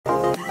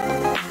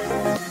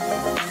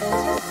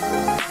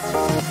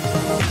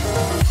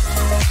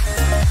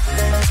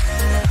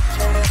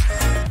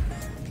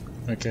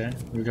Okay,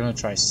 we're gonna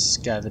try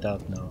scav it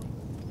out now.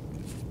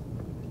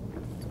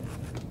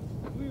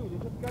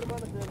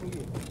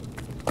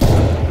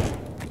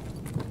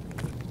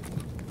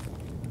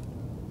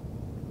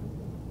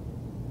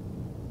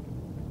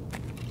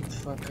 What the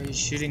fuck are you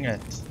shooting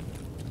at?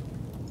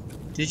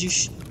 Did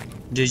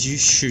you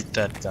shoot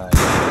that guy?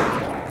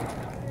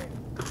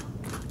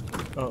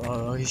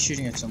 Oh, he's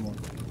shooting at someone.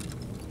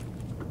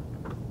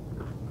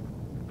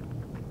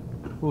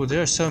 Oh,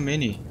 there are so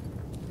many.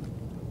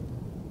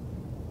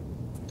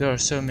 There are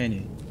so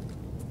many.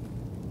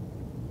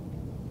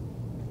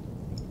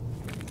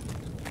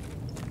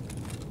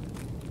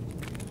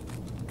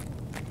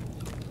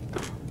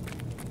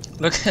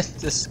 Look at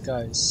this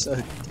guy, he's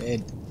so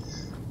dead.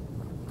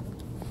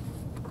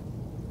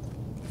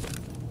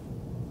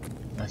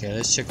 Okay,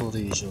 let's check all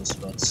the usual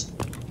spots.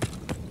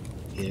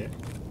 Here.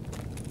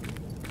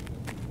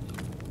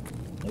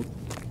 Nope.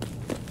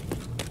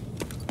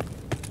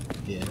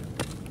 Here.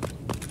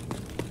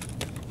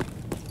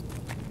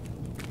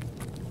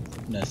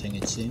 Nothing,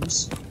 it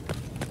seems.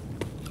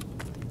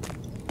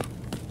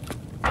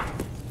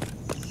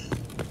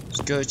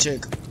 Let's go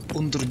check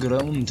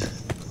underground.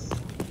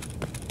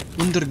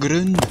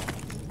 Underground.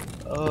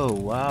 Oh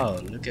wow,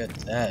 look at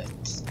that.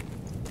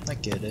 I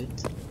get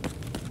it.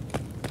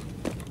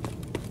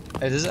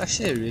 Hey, this is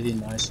actually a really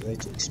nice way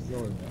to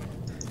explore now.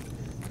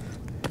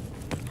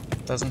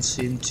 Doesn't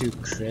seem too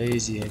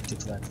crazy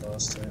hectic like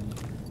last time.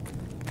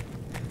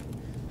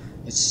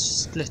 It's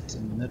split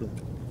in the middle.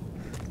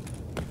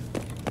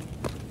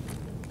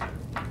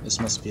 This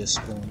must be a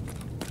spawn.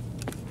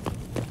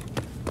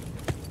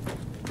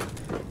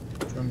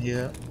 From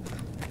here.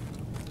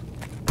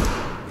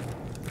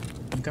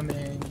 I'm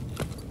coming.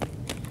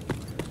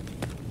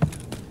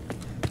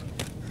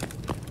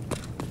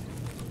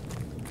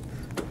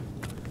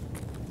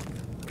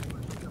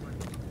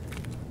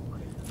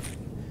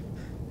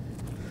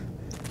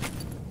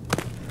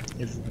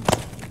 Everyone.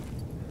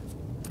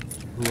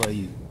 Who are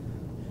you?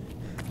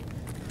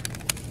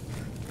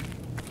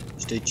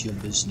 State your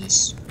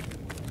business.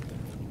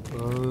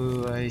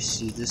 Oh, I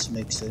see. This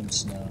makes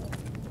sense now.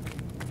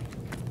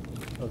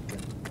 Okay.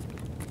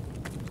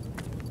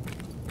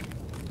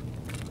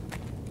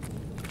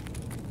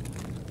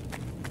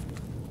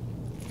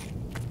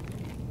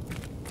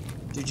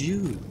 Did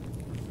you?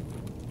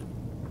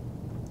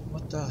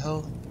 What the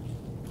hell?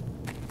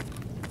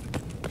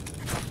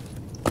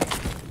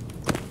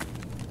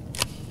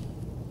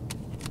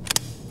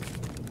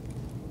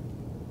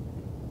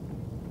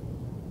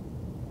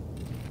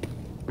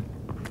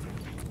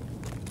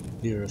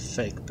 You're a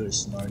fake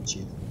person, aren't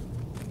you?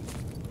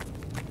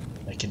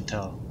 I can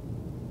tell.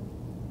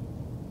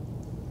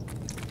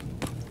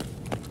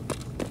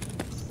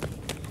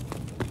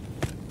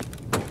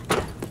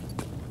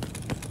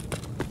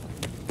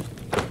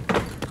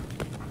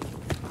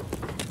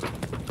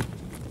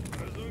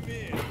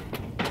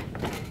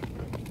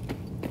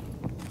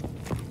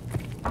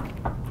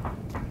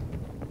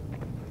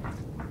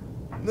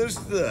 Ну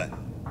что,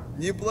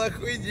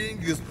 неплохой день,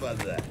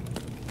 господа.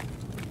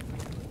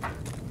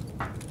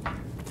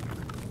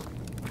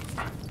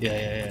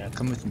 Yeah.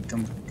 Come with me,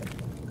 come.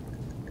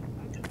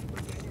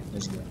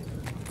 Let's go.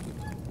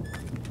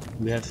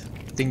 We have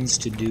things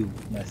to do,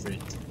 my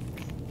friend.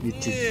 You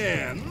too.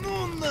 Не,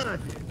 ну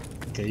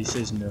нафиг. Okay, he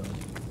says no.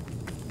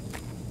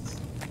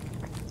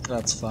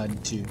 That's fine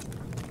too.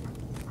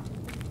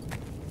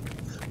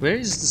 Where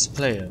is this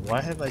player?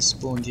 Why have I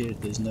spawned here if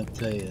there's no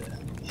player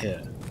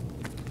here?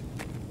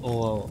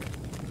 Or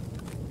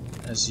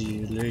as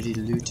you already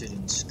looted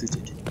and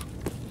scooted.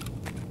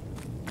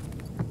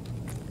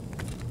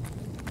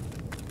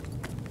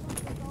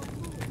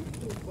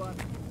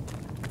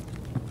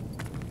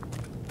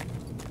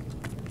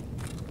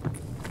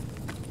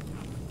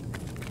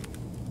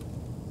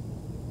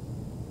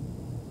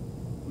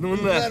 Ну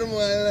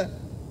нормально.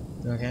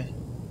 Okay.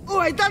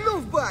 Ой, да ну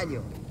в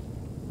баню.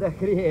 Да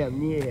хрен,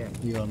 не.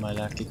 You are my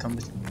lucky. Come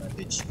with me, my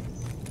bitch.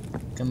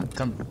 Come.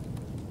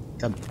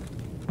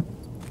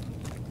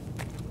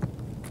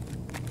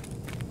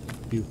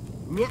 You.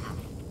 Не.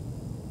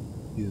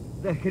 You.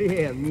 Да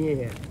хрен,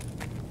 не.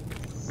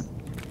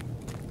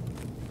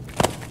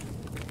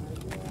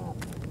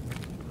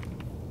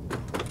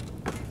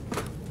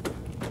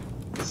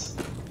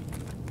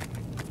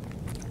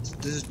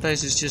 This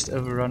place is just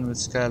overrun with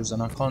scavs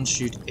and I can't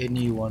shoot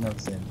any one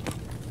of them.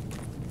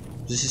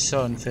 This is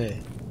so unfair.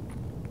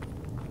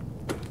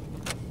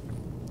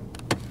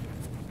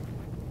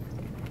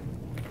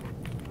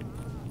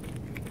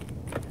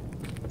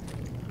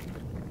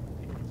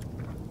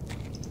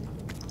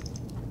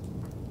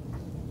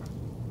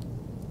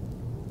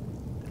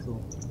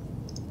 Cool.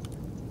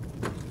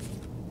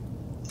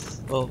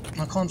 Well,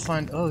 I can't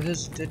find... Oh,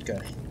 here's a dead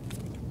guy.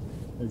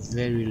 A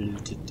very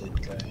looted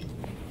dead guy.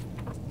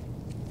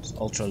 It's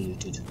ultra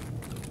looted.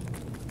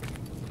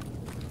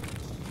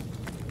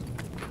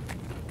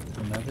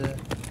 Another?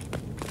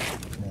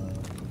 No.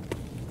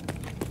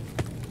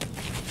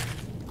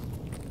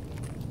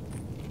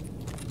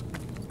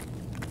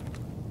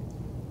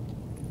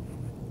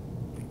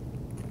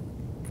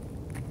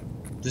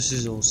 This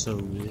is also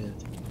weird.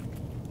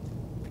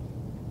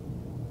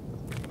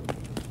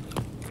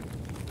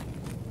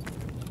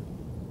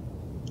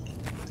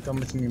 Come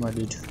with me, my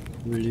dude.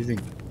 We're leaving.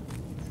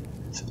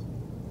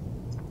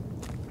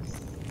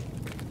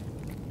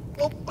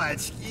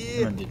 Опачки!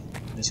 Come on, dude.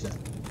 Let's go.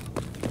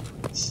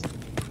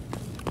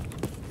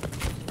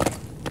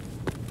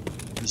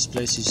 This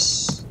place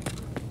is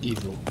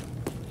evil.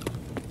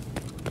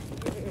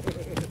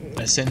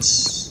 I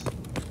sense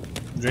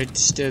great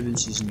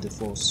disturbances in the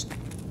force.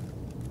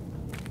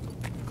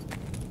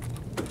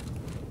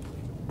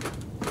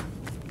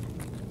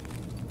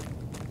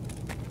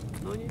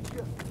 Ну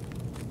ничего.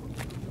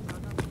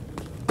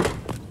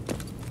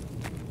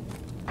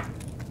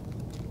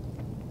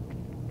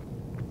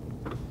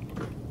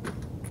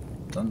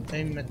 Don't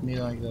aim at me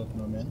like that,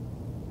 my man.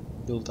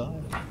 You'll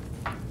die.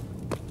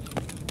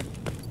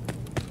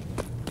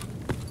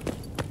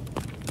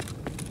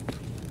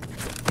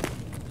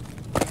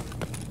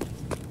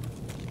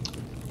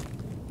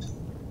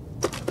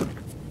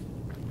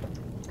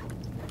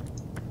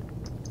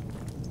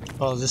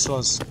 Oh, this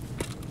was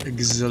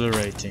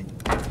exhilarating.